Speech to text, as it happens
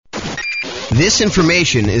This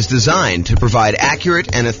information is designed to provide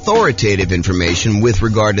accurate and authoritative information with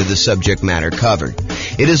regard to the subject matter covered.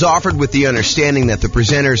 It is offered with the understanding that the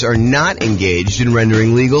presenters are not engaged in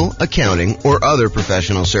rendering legal, accounting, or other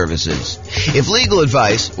professional services. If legal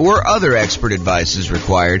advice or other expert advice is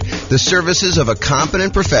required, the services of a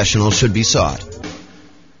competent professional should be sought.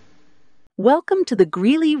 Welcome to the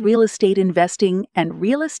Greeley Real Estate Investing and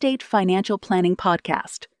Real Estate Financial Planning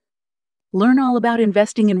Podcast. Learn all about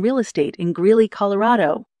investing in real estate in Greeley,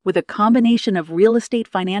 Colorado, with a combination of real estate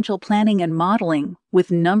financial planning and modeling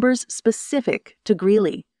with numbers specific to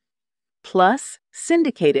Greeley, plus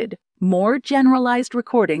syndicated, more generalized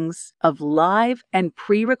recordings of live and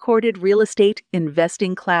pre-recorded real estate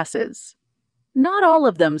investing classes. Not all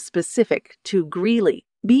of them specific to Greeley.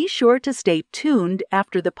 Be sure to stay tuned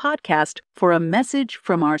after the podcast for a message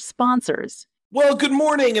from our sponsors. Well, good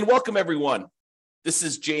morning and welcome, everyone. This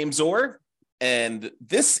is James Orr, and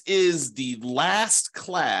this is the last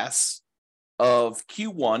class of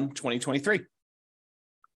Q1 2023.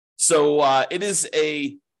 So it is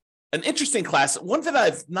an interesting class, one that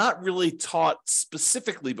I've not really taught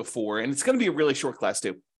specifically before, and it's going to be a really short class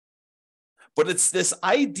too. But it's this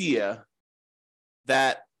idea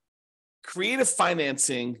that creative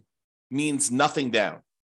financing means nothing down.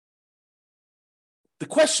 The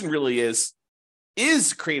question really is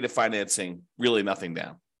creative financing really nothing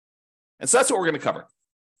down? And so that's what we're going to cover.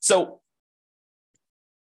 So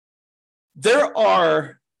there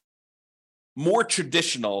are more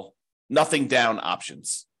traditional nothing down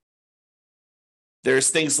options.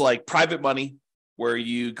 There's things like private money, where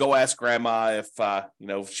you go ask grandma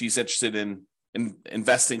if she's interested in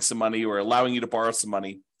investing some money or allowing you to borrow some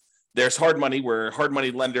money. There's hard money, where a hard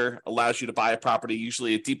money lender allows you to buy a property,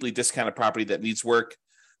 usually a deeply discounted property that needs work,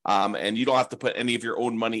 and you don't have to put any of your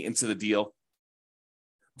own money into the deal.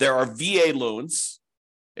 There are VA loans,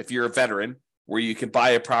 if you're a veteran, where you can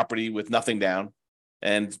buy a property with nothing down.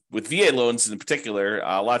 And with VA loans in particular,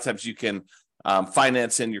 a lot of times you can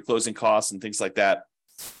finance in your closing costs and things like that.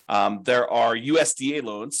 There are USDA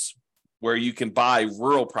loans, where you can buy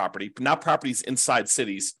rural property, not properties inside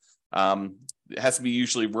cities. It has to be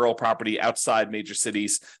usually rural property outside major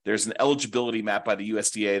cities. There's an eligibility map by the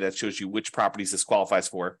USDA that shows you which properties this qualifies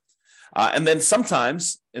for. And then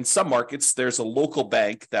sometimes in some markets, there's a local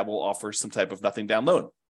bank that will offer some type of nothing down loan.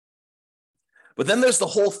 But then there's the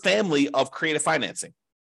whole family of creative financing.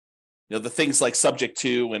 The things like subject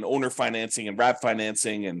to and owner financing and wrap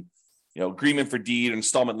financing and agreement for deed,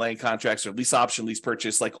 installment land contracts, or lease option, lease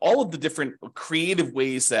purchase, like all of the different creative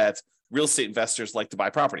ways that real estate investors like to buy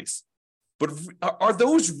properties. But are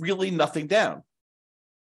those really nothing down?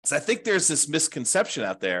 So I think there's this misconception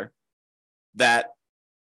out there that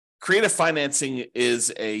creative financing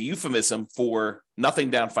is a euphemism for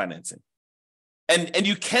nothing down financing. And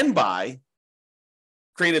you can buy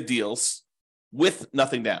creative deals with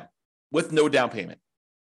nothing down, with no down payment.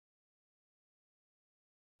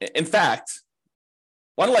 In fact,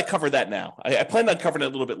 why don't I cover that now? I plan on covering it a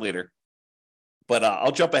little bit later, but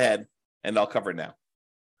I'll jump ahead and I'll cover it now.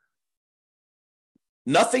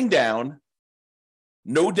 Nothing down,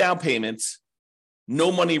 no down payments,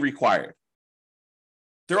 no money required.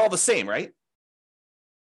 They're all the same, right?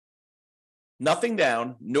 Nothing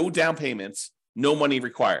down, no down payments, no money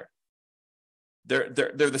required. They're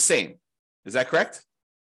the same. Is that correct?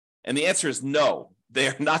 And the answer is no, they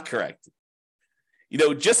are not correct.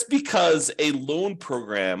 Just because a loan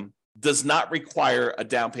program does not require a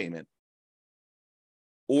down payment,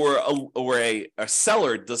 or a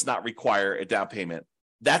seller does not require a down payment,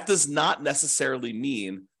 that does not necessarily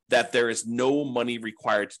mean that there is no money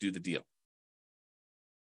required to do the deal.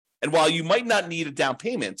 And while you might not need a down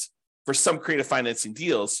payment for some creative financing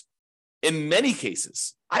deals, in many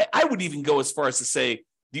cases, I would even go as far as to say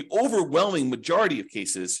the overwhelming majority of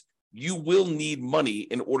cases, you will need money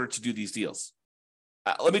in order to do these deals.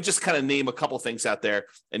 Let me just kind of name a couple things out there,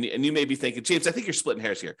 and you may be thinking, James, I think you're splitting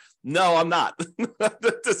hairs here. No, I'm not.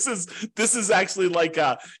 This is actually like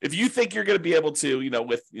if you think you're going to be able to,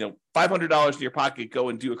 with $500 in your pocket, go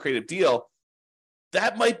and do a creative deal,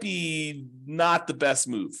 that might be not the best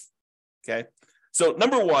move. Okay, so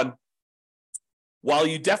number one, while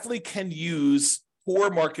you definitely can use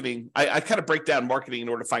poor marketing, I kind of break down marketing in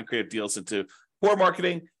order to find creative deals into poor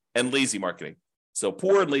marketing and lazy marketing. So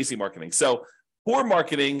poor and lazy marketing. So poor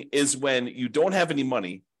marketing is when you don't have any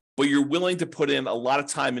money, but you're willing to put in a lot of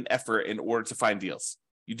time and effort in order to find deals.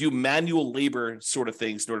 You do manual labor sort of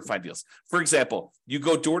things in order to find deals. For example, you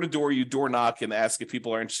go door to door, you door knock and ask if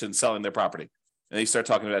people are interested in selling their property. And you start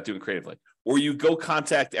talking about doing creatively. or you go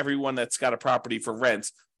contact everyone that's got a property for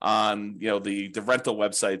rent on the rental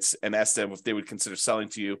websites and ask them if they would consider selling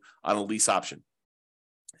to you on a lease option.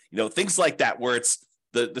 Things like that, where it's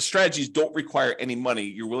the strategies don't require any money.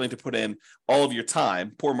 You're willing to put in all of your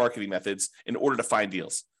time, poor marketing methods, in order to find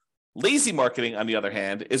deals. Lazy marketing, on the other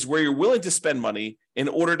hand, is where you're willing to spend money in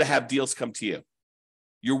order to have deals come to you.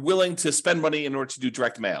 You're willing to spend money in order to do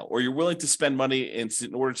direct mail, or you're willing to spend money in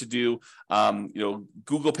order to do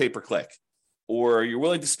Google pay-per-click, or you're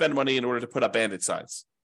willing to spend money in order to put up bandit signs,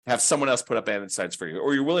 have someone else put up bandit signs for you,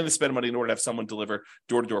 or you're willing to spend money in order to have someone deliver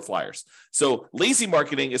door-to-door flyers. So lazy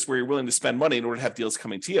marketing is where you're willing to spend money in order to have deals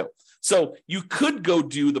coming to you. So you could go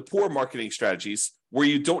do the poor marketing strategies where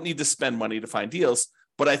you don't need to spend money to find deals.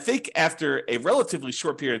 But I think after a relatively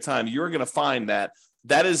short period of time, you're going to find that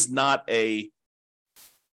is not a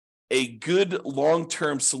good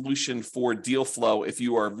long-term solution for deal flow if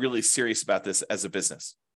you are really serious about this as a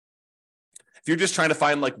business. If you're just trying to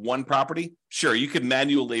find like one property, sure, you could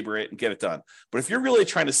manual labor it and get it done. But if you're really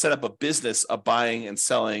trying to set up a business of buying and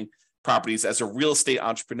selling properties as a real estate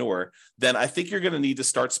entrepreneur, then I think you're going to need to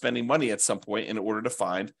start spending money at some point in order to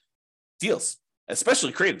find deals,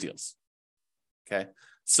 especially creative deals. Okay.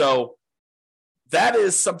 So that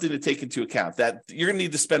is something to take into account, that you're going to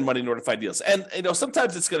need to spend money in order to find deals. And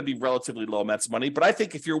sometimes it's going to be relatively low amounts of money, but I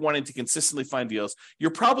think if you're wanting to consistently find deals,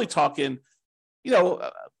 you're probably talking,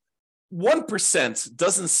 1%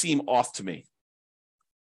 doesn't seem off to me.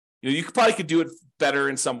 You probably could do it better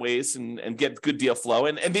in some ways and get good deal flow.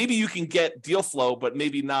 And maybe you can get deal flow, but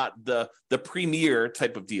maybe not the premier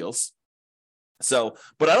type of deals. So,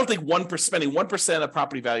 but I don't think spending 1% of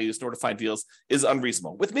property values in order to find deals is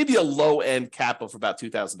unreasonable, with maybe a low end cap of about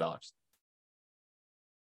 $2,000.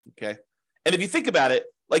 Okay. And if you think about it,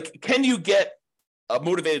 like, can you get a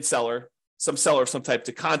motivated seller, some seller of some type,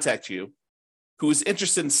 to contact you who is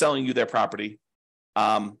interested in selling you their property?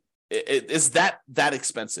 Is that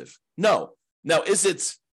expensive? No. Now, is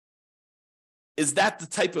that the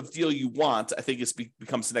type of deal you want? I think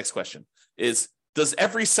becomes the next question. Does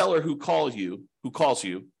every seller who calls you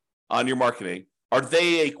on your marketing, are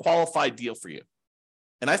they a qualified deal for you?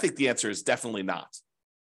 And I think the answer is definitely not.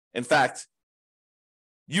 In fact,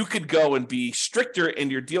 you could go and be stricter in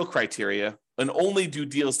your deal criteria and only do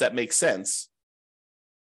deals that make sense.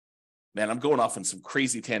 Man, I'm going off on some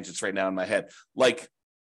crazy tangents right now in my head. Like,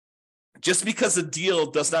 just because a deal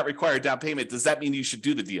does not require a down payment, does that mean you should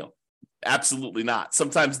do the deal? Absolutely not.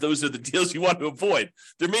 Sometimes those are the deals you want to avoid.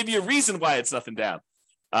 There may be a reason why it's nothing down.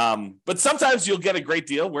 But sometimes you'll get a great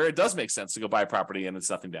deal where it does make sense to go buy a property and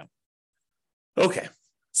it's nothing down. Okay.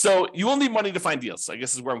 So you will need money to find deals, I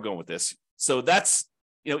guess is where I'm going with this. So that's,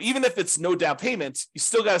 even if it's no down payment, you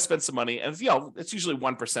still got to spend some money. And, it's usually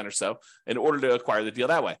 1% or so in order to acquire the deal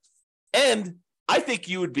that way. And I think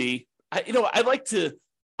you would be,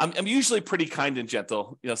 I'm usually pretty kind and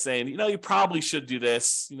gentle, saying, you probably should do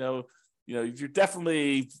this, you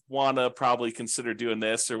definitely want to probably consider doing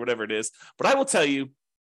this or whatever it is. But I will tell you,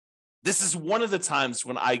 this is one of the times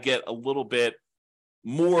when I get a little bit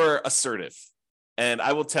more assertive. And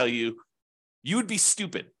I will tell you, you would be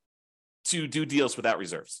stupid to do deals without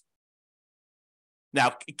reserves.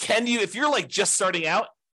 Now, can you, if you're like just starting out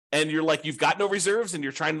and you're like, you've got no reserves and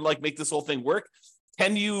you're trying to like make this whole thing work,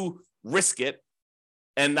 can you risk it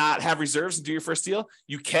and not have reserves and do your first deal?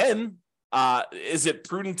 You can. Is it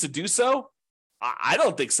prudent to do so? I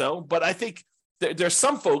don't think so, but I think there's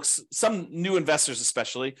some folks, some new investors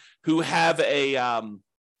especially, who have their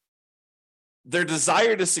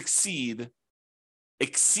desire to succeed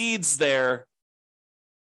exceeds their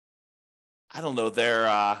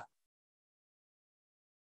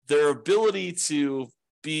ability to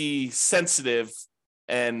be sensitive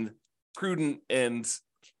and prudent and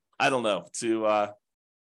to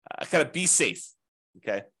kind of be safe.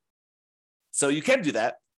 Okay. So you can do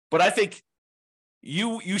that, but I think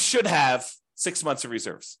you should have 6 months of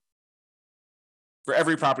reserves for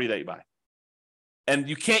every property that you buy. And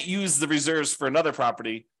you can't use the reserves for another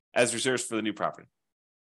property as reserves for the new property.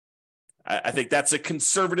 I think that's a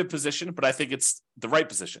conservative position, but I think it's the right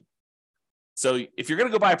position. So if you're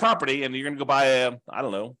going to go buy a property and you're going to go buy a,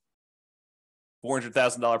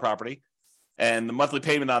 $400,000 property, and the monthly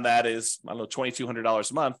payment on that is,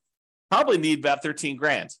 $2,200 a month, probably need about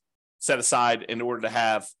 $13,000 set aside in order to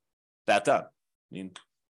have that done.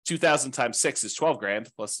 2,000 times 6 is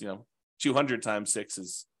 $12,000 plus, 200 times 6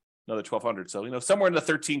 is another 1,200. So, somewhere in the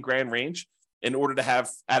 $13,000 range in order to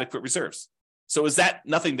have adequate reserves. So is that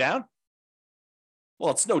nothing down?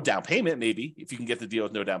 Well, it's no down payment, maybe, if you can get the deal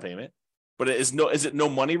with no down payment. But is it no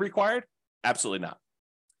money required? Absolutely not.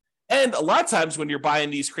 And a lot of times when you're buying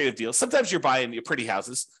these creative deals, sometimes you're buying pretty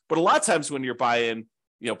houses, but a lot of times when you're buying,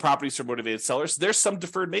 properties from motivated sellers, there's some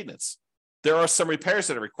deferred maintenance. There are some repairs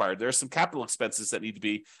that are required. There are some capital expenses that need to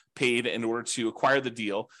be paid in order to acquire the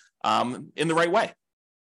deal in the right way.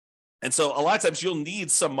 And so a lot of times you'll need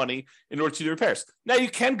some money in order to do repairs. Now you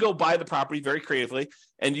can go buy the property very creatively,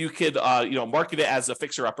 and you could market it as a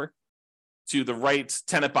fixer-upper to the right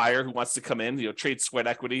tenant buyer who wants to come in, trade sweat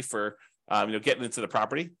equity for getting into the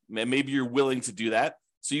property. And maybe you're willing to do that.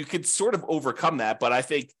 So you could sort of overcome that. But I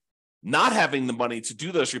think not having the money to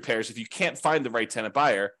do those repairs, if you can't find the right tenant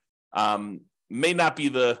buyer, may not be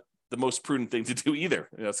the most prudent thing to do either.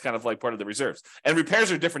 It's kind of like part of the reserves. And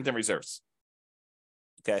repairs are different than reserves.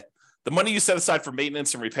 Okay. The money you set aside for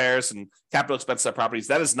maintenance and repairs and capital expenses on properties,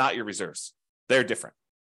 that is not your reserves. They're different.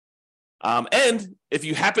 And if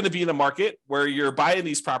you happen to be in a market where you're buying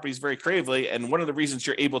these properties very creatively, and one of the reasons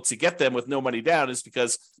you're able to get them with no money down is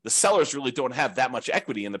because the sellers really don't have that much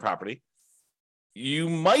equity in the property, you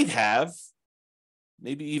might have,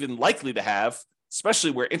 maybe even likely to have, especially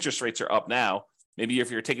where interest rates are up now, maybe if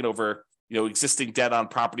you're taking over, existing debt on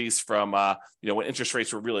properties from, when interest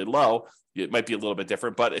rates were really low, it might be a little bit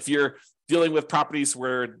different. But if you're dealing with properties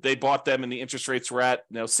where they bought them and the interest rates were at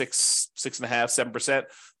 6.5%,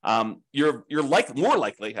 7%, you're more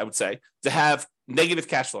likely, I would say, to have negative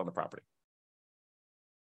cash flow on the property.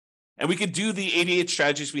 And we could do the 88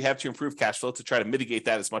 strategies we have to improve cash flow to try to mitigate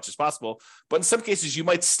that as much as possible. But in some cases, you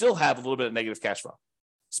might still have a little bit of negative cash flow,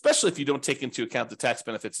 especially if you don't take into account the tax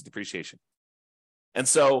benefits of depreciation. And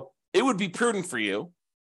so it would be prudent for you,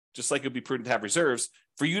 just like it would be prudent to have reserves,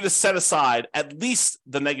 for you to set aside at least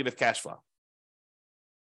the negative cash flow.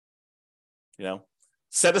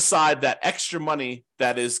 Set aside that extra money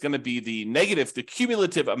that is going to be the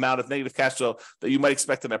cumulative amount of negative cash flow that you might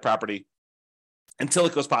expect in that property until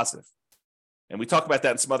it goes positive. And we talk about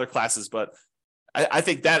that in some other classes, but I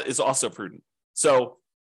think that is also prudent. So,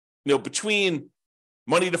 between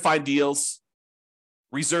money to find deals,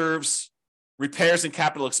 reserves, repairs and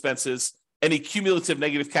capital expenses, any cumulative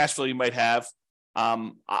negative cash flow you might have,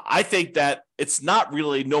 I think that it's not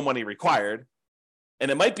really no money required, and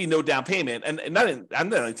it might be no down payment. And I'm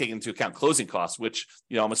not taking into account closing costs, which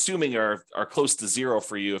I'm assuming are close to zero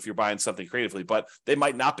for you if you're buying something creatively, but they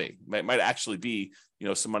might not be. Might actually be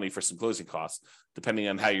some money for some closing costs, depending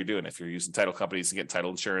on how you're doing. If you're using title companies to get title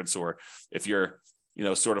insurance, or if you're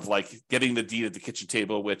sort of like getting the deed at the kitchen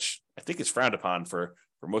table, which I think is frowned upon for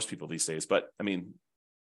most people these days. But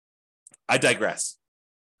I digress.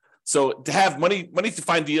 So to have money to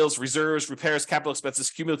find deals, reserves, repairs, capital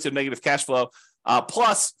expenses, cumulative negative cash flow,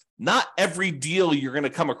 plus not every deal you're going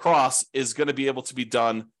to come across is going to be able to be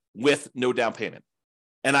done with no down payment.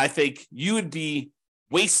 And I think you would be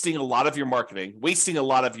wasting a lot of your marketing, wasting a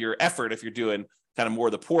lot of your effort if you're doing kind of more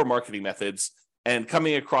of the poor marketing methods and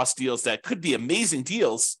coming across deals that could be amazing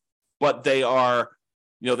deals, but they are,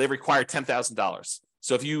 they require $10,000.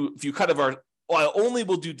 So if you kind of are, I only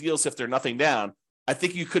will do deals if they're nothing down, I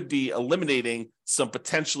think you could be eliminating some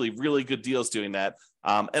potentially really good deals doing that.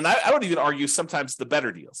 And I would even argue sometimes the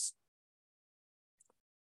better deals.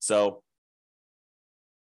 So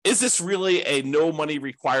is this really a no money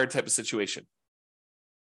required type of situation?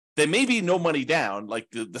 There may be no money down, like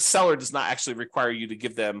the seller does not actually require you to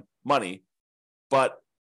give them money, but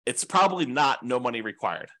it's probably not no money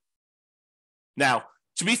required. Now,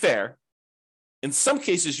 to be fair, in some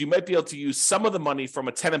cases, you might be able to use some of the money from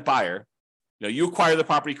a tenant buyer. You acquire the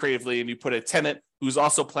property creatively and you put a tenant who's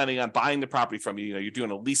also planning on buying the property from you. You're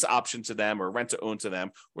doing a lease option to them or rent to own to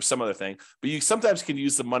them or some other thing. But you sometimes can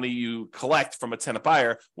use the money you collect from a tenant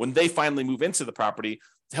buyer when they finally move into the property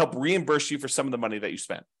to help reimburse you for some of the money that you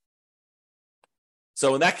spent.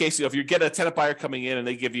 So in that case, if you get a tenant buyer coming in and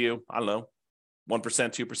they give you, 1%, 2%,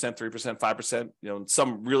 3%, 5%, in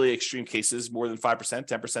some really extreme cases, more than 5%,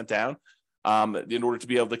 10% down, in order to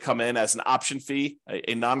be able to come in as an option fee,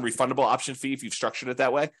 a non-refundable option fee, if you've structured it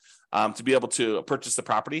that way, to be able to purchase the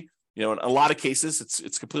property. In a lot of cases,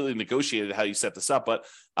 it's completely negotiated how you set this up, but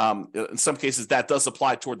in some cases that does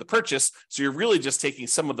apply toward the purchase. So you're really just taking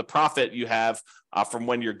some of the profit you have from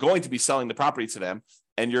when you're going to be selling the property to them,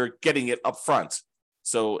 and you're getting it up front.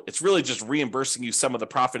 So it's really just reimbursing you some of the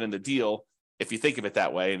profit in the deal, if you think of it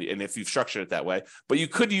that way, and if you've structured it that way. But you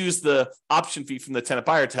could use the option fee from the tenant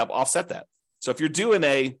buyer to help offset that. So if you're doing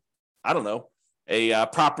a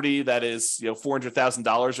property that is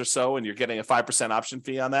 $400,000 or so, and you're getting a 5% option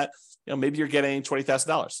fee on that, maybe you're getting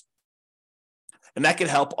 $20,000, and that could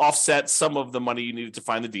help offset some of the money you needed to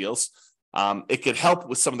find the deals. It could help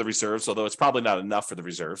with some of the reserves, although it's probably not enough for the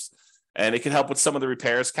reserves, and it can help with some of the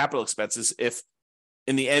repairs, capital expenses if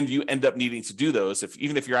in the end, you end up needing to do those.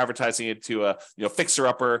 Even if you're advertising it to a fixer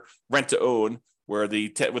upper rent to own, where the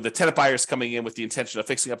tenant buyers coming in with the intention of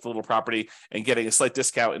fixing up the little property and getting a slight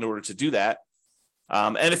discount in order to do that.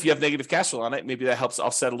 And if you have negative cash flow on it, maybe that helps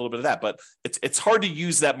offset a little bit of that. But it's hard to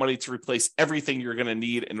use that money to replace everything you're going to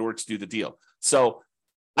need in order to do the deal. So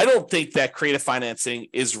I don't think that creative financing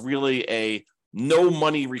is really a no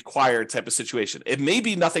money required type of situation. It may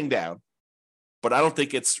be nothing down, but I don't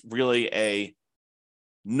think it's really a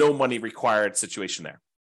no money required situation there.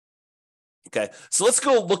 Okay, so let's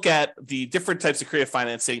go look at the different types of creative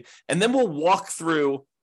financing, and then we'll walk through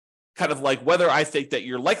kind of like whether I think that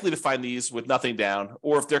you're likely to find these with nothing down,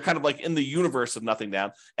 or if they're kind of like in the universe of nothing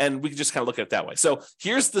down, and we can just kind of look at it that way. So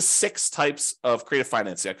here's the 6 types of creative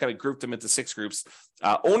financing. I kind of grouped them into 6 groups.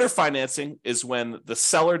 Owner financing is when the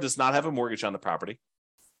seller does not have a mortgage on the property.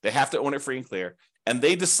 They have to own it free and clear, and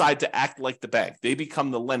they decide to act like the bank. They become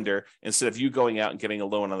the lender instead of you going out and getting a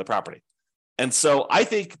loan on the property. And so I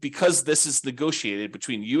think because this is negotiated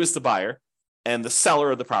between you as the buyer and the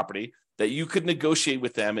seller of the property, that you could negotiate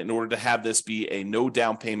with them in order to have this be a no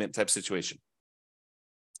down payment type situation.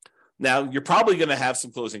 Now, you're probably going to have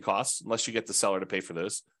some closing costs unless you get the seller to pay for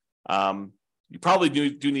those. You probably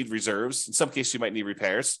do need reserves. In some cases, you might need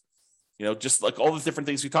repairs, just like all the different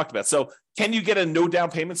things we talked about. So can you get a no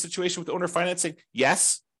down payment situation with owner financing?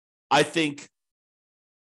 Yes. I think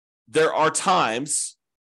there are times,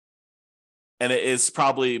 and it is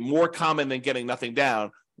probably more common than getting nothing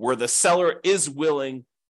down, where the seller is willing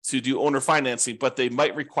to do owner financing, but they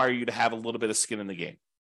might require you to have a little bit of skin in the game,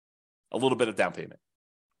 a little bit of down payment.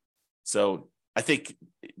 So I think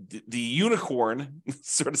the unicorn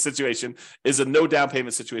sort of situation is a no down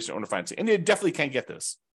payment situation, owner financing, and you definitely can get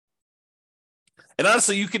this. And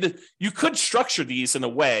honestly, you could structure these in a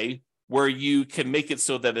way where you can make it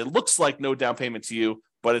so that it looks like no down payment to you,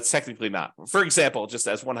 but it's technically not. For example, just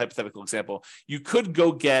as one hypothetical example, you could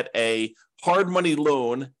go get a hard money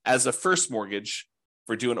loan as a first mortgage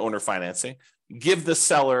for doing owner financing, give the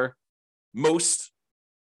seller most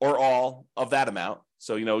or all of that amount.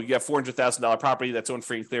 So, you have $400,000 property that's owned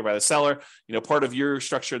free and clear by the seller. Part of your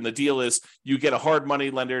structure in the deal is you get a hard money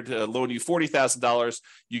lender to loan you $40,000.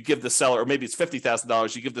 You give the seller, or maybe it's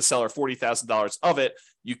 $50,000. You give the seller $40,000 of it.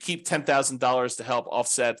 You keep $10,000 to help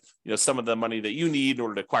offset, some of the money that you need in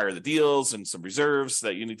order to acquire the deals and some reserves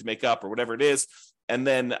that you need to make up or whatever it is. And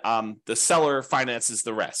then the seller finances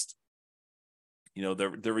the rest.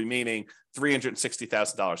 The remaining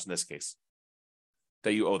 $360,000 in this case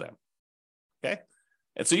that you owe them. Okay.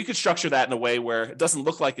 And so you could structure that in a way where it doesn't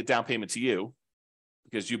look like a down payment to you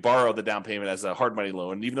because you borrow the down payment as a hard money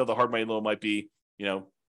loan. And even though the hard money loan might be,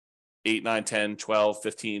 8, 9, 10, 12,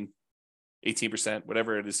 15, 18%,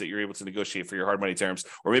 whatever it is that you're able to negotiate for your hard money terms,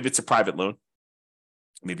 or maybe it's a private loan.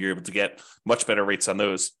 Maybe you're able to get much better rates on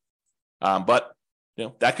those. But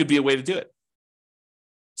that could be a way to do it.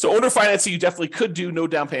 So owner financing, you definitely could do no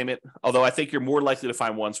down payment, although I think you're more likely to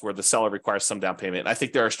find ones where the seller requires some down payment. I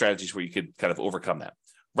think there are strategies where you could kind of overcome that.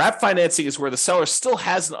 Wrap financing is where the seller still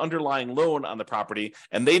has an underlying loan on the property,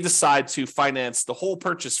 and they decide to finance the whole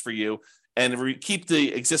purchase for you and keep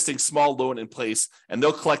the existing small loan in place, and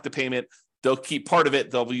they'll collect the payment. They'll keep part of it.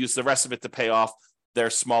 They'll use the rest of it to pay off their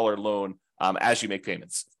smaller loan as you make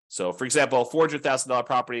payments. So, for example, $400,000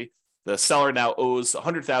 property, the seller now owes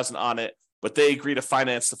 $100,000 on it, but they agree to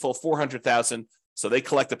finance the full $400,000. So they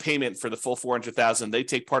collect a payment for the full $400,000. They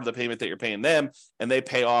take part of the payment that you're paying them, and they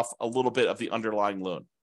pay off a little bit of the underlying loan.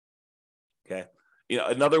 Okay.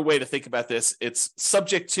 Another way to think about this, it's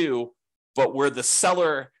subject to, but where the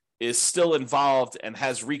seller is still involved and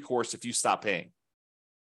has recourse if you stop paying.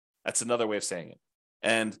 That's another way of saying it.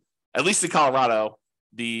 And at least in Colorado,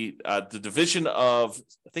 the division of,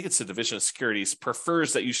 I think it's the Division of Securities,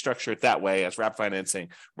 prefers that you structure it that way as wrap financing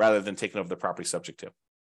rather than taking over the property subject to.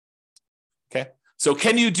 Okay. So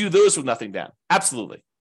can you do those with nothing down? Absolutely.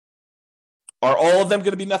 Are all of them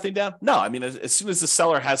going to be nothing down? No. I mean, as soon as the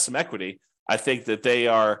seller has some equity, I think that they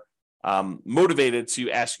are motivated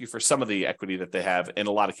to ask you for some of the equity that they have in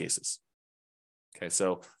a lot of cases. Okay.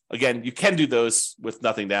 So again, you can do those with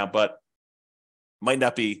nothing down, but might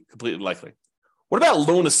not be completely likely. What about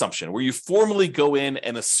loan assumption, where you formally go in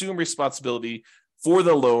and assume responsibility for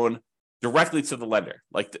the loan directly to the lender?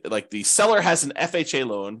 Like the seller has an FHA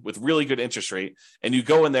loan with really good interest rate, and you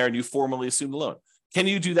go in there and you formally assume the loan. Can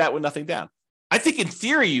you do that with nothing down? I think in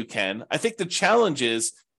theory you can. I think the challenge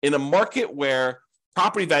is in a market where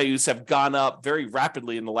property values have gone up very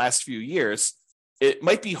rapidly in the last few years, it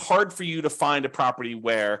might be hard for you to find a property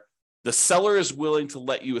where the seller is willing to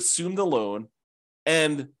let you assume the loan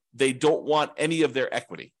and they don't want any of their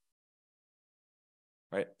equity.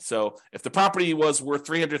 right? So if the property was worth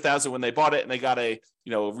 $300,000 when they bought it and they got a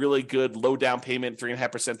really good low down payment,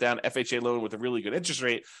 3.5% down FHA loan with a really good interest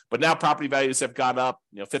rate, but now property values have gone up,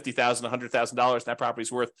 $50,000, $100,000, and that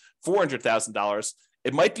property's worth $400,000,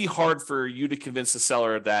 it might be hard for you to convince the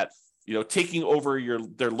seller that taking over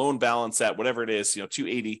their loan balance at whatever it is,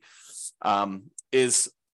 280, is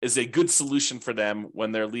a good solution for them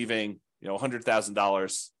when they're leaving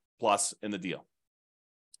 $100,000 plus in the deal.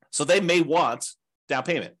 So they may want down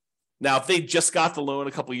payment. Now, if they just got the loan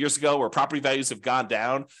a couple of years ago, where property values have gone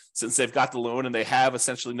down since they've got the loan and they have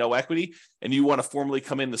essentially no equity, and you want to formally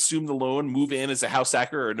come in, assume the loan, move in as a house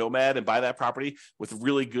hacker or a nomad and buy that property with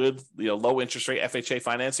really good, low interest rate FHA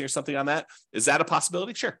financing or something on that, is that a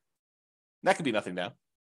possibility? Sure. That could be nothing down.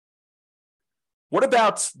 What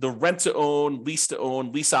about the rent-to-own,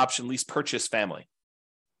 lease-to-own, lease option, lease purchase family,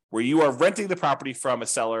 where you are renting the property from a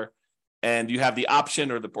seller and you have the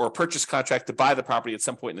option or purchase contract to buy the property at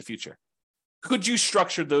some point in the future? Could you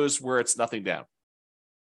structure those where it's nothing down?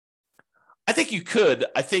 I think you could.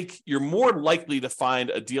 I think you're more likely to find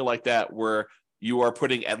a deal like that where you are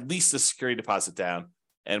putting at least a security deposit down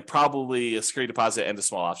and probably a security deposit and a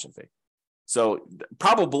small option fee. So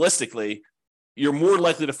probabilistically, you're more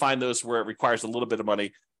likely to find those where it requires a little bit of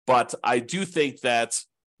money. But I do think that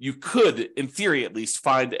you could, in theory at least,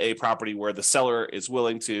 find a property where the seller is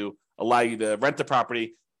willing to allow you to rent the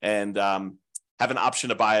property and have an option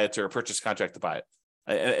to buy it or a purchase contract to buy it.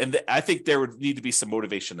 And I think there would need to be some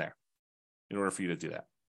motivation there in order for you to do that.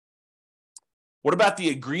 What about the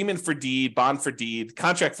agreement for deed, bond for deed,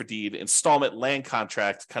 contract for deed, installment land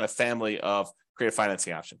contract kind of family of creative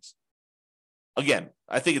financing options? Again,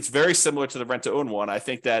 I think it's very similar to the rent-to-own one. I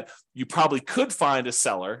think that you probably could find a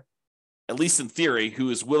seller, at least in theory, who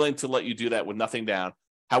is willing to let you do that with nothing down.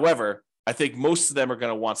 However, I think most of them are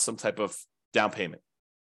going to want some type of down payment.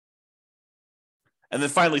 And then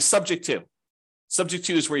finally, subject to. Subject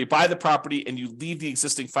to is where you buy the property and you leave the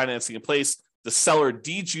existing financing in place. The seller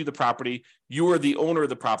deeds you the property. You are the owner of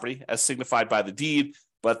the property, as signified by the deed,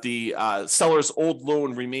 but the seller's old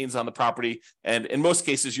loan remains on the property. And in most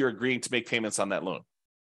cases, you're agreeing to make payments on that loan.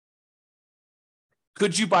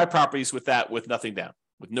 Could you buy properties with that with nothing down,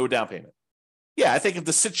 with no down payment? Yeah, I think if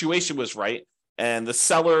the situation was right and the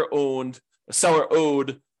seller owed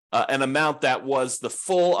an amount that was the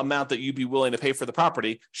full amount that you'd be willing to pay for the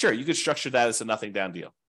property, sure, you could structure that as a nothing down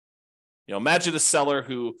deal. Imagine a seller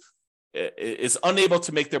who is unable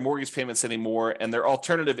to make their mortgage payments anymore, and their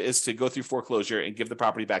alternative is to go through foreclosure and give the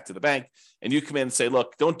property back to the bank. And you come in and say,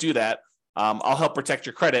 look, don't do that. I'll help protect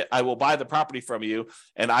your credit. I will buy the property from you,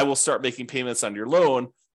 and I will start making payments on your loan.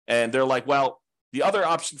 And they're like, well, the other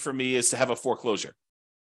option for me is to have a foreclosure.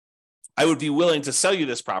 I would be willing to sell you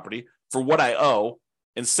this property for what I owe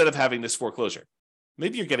instead of having this foreclosure.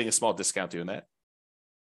 Maybe you're getting a small discount doing that.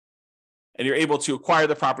 And you're able to acquire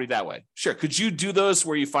the property that way. Sure. Could you do those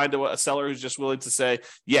where you find a seller who's just willing to say,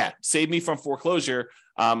 yeah, save me from foreclosure,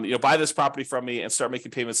 buy this property from me and start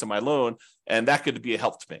making payments on my loan, and that could be a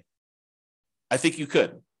help to me? I think you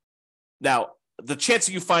could. Now, the chance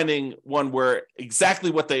of you finding one where exactly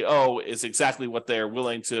what they owe is exactly what they're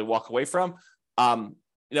willing to walk away from,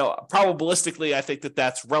 probabilistically, I think that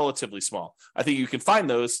that's relatively small. I think you can find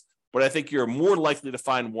those, but I think you're more likely to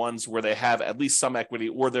find ones where they have at least some equity,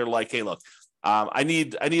 or they're like, hey, look, I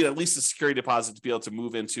need at least a security deposit to be able to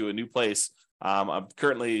move into a new place. I'm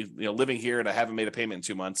currently living here and I haven't made a payment in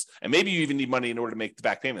 2 months. And maybe you even need money in order to make the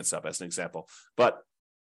back payments up, as an example. But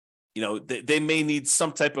they may need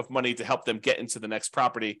some type of money to help them get into the next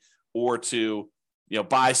property, or to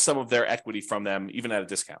buy some of their equity from them, even at a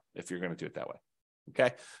discount, if you're going to do it that way.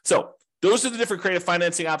 Okay, so those are the different creative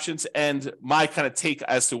financing options, and my kind of take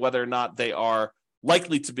as to whether or not they are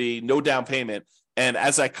likely to be no down payment. And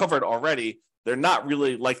as I covered already, they're not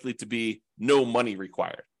really likely to be no money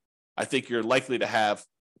required. I think you're likely to have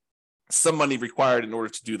some money required in order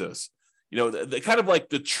to do those. The kind of like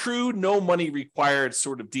the true no money required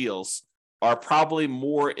sort of deals are probably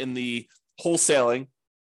more in the wholesaling,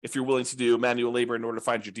 if you're willing to do manual labor in order to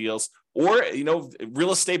find your deals, or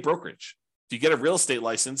real estate brokerage. If you get a real estate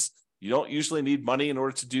license, you don't usually need money in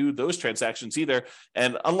order to do those transactions either.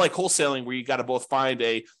 And unlike wholesaling, where you got to both find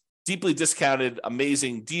a deeply discounted,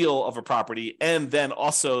 amazing deal of a property, and then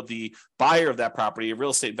also the buyer of that property, a real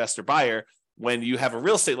estate investor buyer, when you have a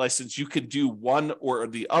real estate license, you could do one or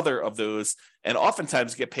the other of those and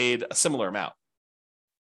oftentimes get paid a similar amount.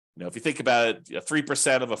 If you think about it,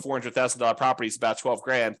 3% of a $400,000 property is about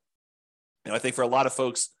 $12,000. I think for a lot of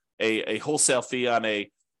folks, a wholesale fee on an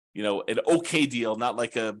okay deal, not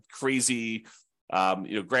like a crazy,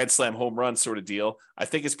 grand slam home run sort of deal, I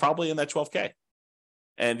think is probably in that $12,000.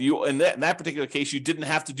 And you, in that particular case, you didn't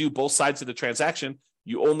have to do both sides of the transaction.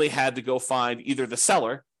 You only had to go find either the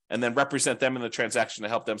seller and then represent them in the transaction to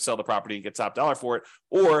help them sell the property and get top dollar for it,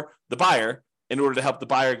 or the buyer in order to help the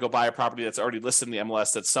buyer go buy a property that's already listed in the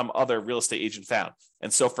MLS that some other real estate agent found.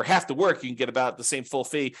 And so for half the work, you can get about the same full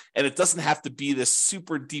fee, and it doesn't have to be this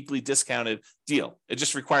super deeply discounted deal. It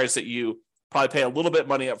just requires that you probably pay a little bit of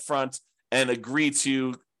money up front and agree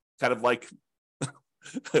to kind of like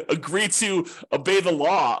agree to obey the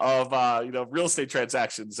law of real estate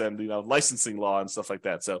transactions and licensing law and stuff like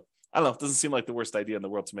that. So I don't know, it doesn't seem like the worst idea in the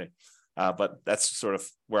world to me, but that's sort of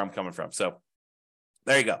where I'm coming from. So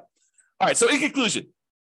there you go. All right, so in conclusion,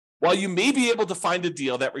 while you may be able to find a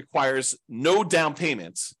deal that requires no down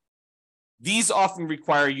payments, these often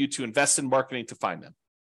require you to invest in marketing to find them.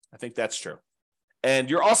 I think that's true. And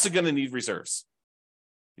you're also going to need reserves.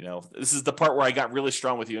 This is the part where I got really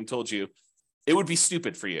strong with you and told you it would be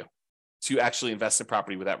stupid for you to actually invest in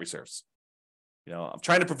property without reserves. I'm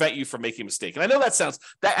trying to prevent you from making a mistake. And I know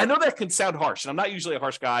that can sound harsh, and I'm not usually a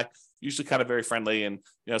harsh guy, usually kind of very friendly and,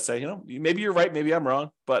 say, maybe you're right, maybe I'm wrong.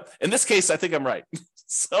 But in this case, I think I'm right.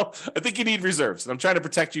 So I think you need reserves, and I'm trying to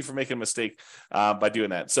protect you from making a mistake by doing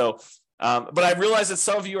that. So, but I realize that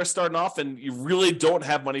some of you are starting off and you really don't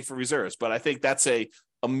have money for reserves, but I think that's a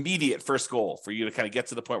immediate first goal for you to kind of get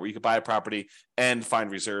to the point where you can buy a property and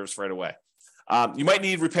find reserves right away. You might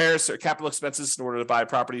need repairs or capital expenses in order to buy a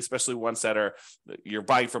property, especially ones that you're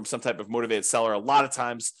buying from some type of motivated seller. A lot of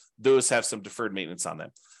times those have some deferred maintenance on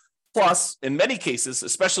them. Plus, in many cases,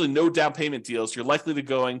 especially no down payment deals, you're likely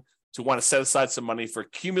to want to set aside some money for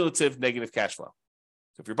cumulative negative cash flow.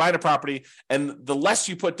 So if you're buying a property and the less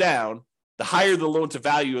you put down, the higher the loan to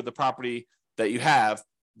value of the property that you have,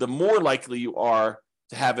 the more likely you are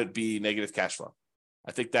to have it be negative cash flow.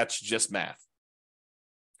 I think that's just math.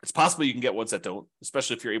 It's possible you can get ones that don't,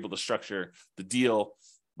 especially if you're able to structure the deal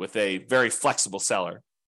with a very flexible seller.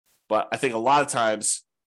 But I think a lot of times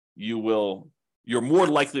you're more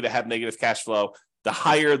likely to have negative cash flow the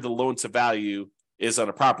higher the loan to value is on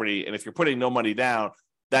a property. And if you're putting no money down,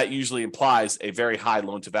 that usually implies a very high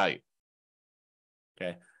loan to value.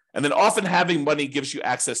 Okay. And then often having money gives you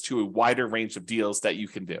access to a wider range of deals that you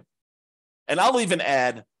can do. And I'll even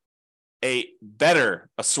add a better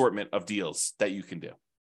assortment of deals that you can do.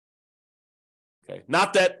 Okay.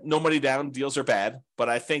 Not that no money down deals are bad, but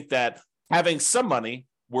I think that having some money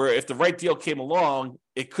where if the right deal came along,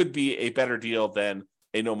 it could be a better deal than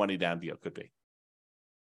a no money down deal could be.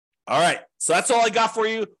 All right. So that's all I got for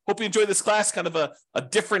you. Hope you enjoyed this class, kind of a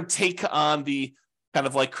different take on the kind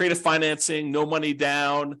of like creative financing, no money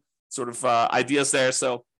down sort of ideas there.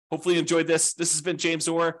 So hopefully you enjoyed this. This has been James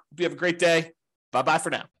Orr. Hope you have a great day. Bye-bye for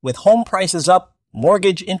now. With home prices up,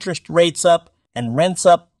 mortgage interest rates up, and rents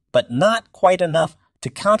up, but not quite enough to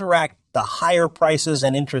counteract the higher prices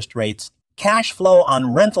and interest rates, cash flow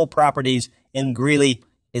on rental properties in Greeley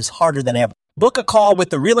is harder than ever. Book a call with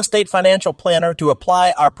the Real Estate Financial Planner to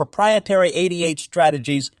apply our proprietary 88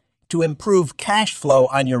 strategies to improve cash flow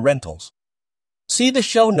on your rentals. See the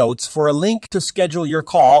show notes for a link to schedule your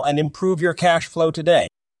call and improve your cash flow today.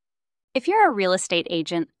 If you're a real estate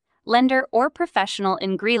agent, lender, or professional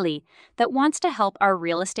in Greeley that wants to help our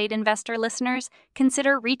real estate investor listeners,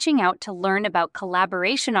 consider reaching out to learn about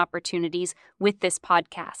collaboration opportunities with this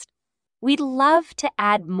podcast. We'd love to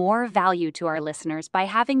add more value to our listeners by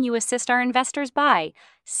having you assist our investors buy,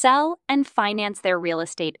 sell, and finance their real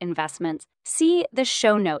estate investments. See the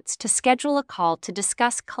show notes to schedule a call to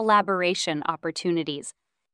discuss collaboration opportunities.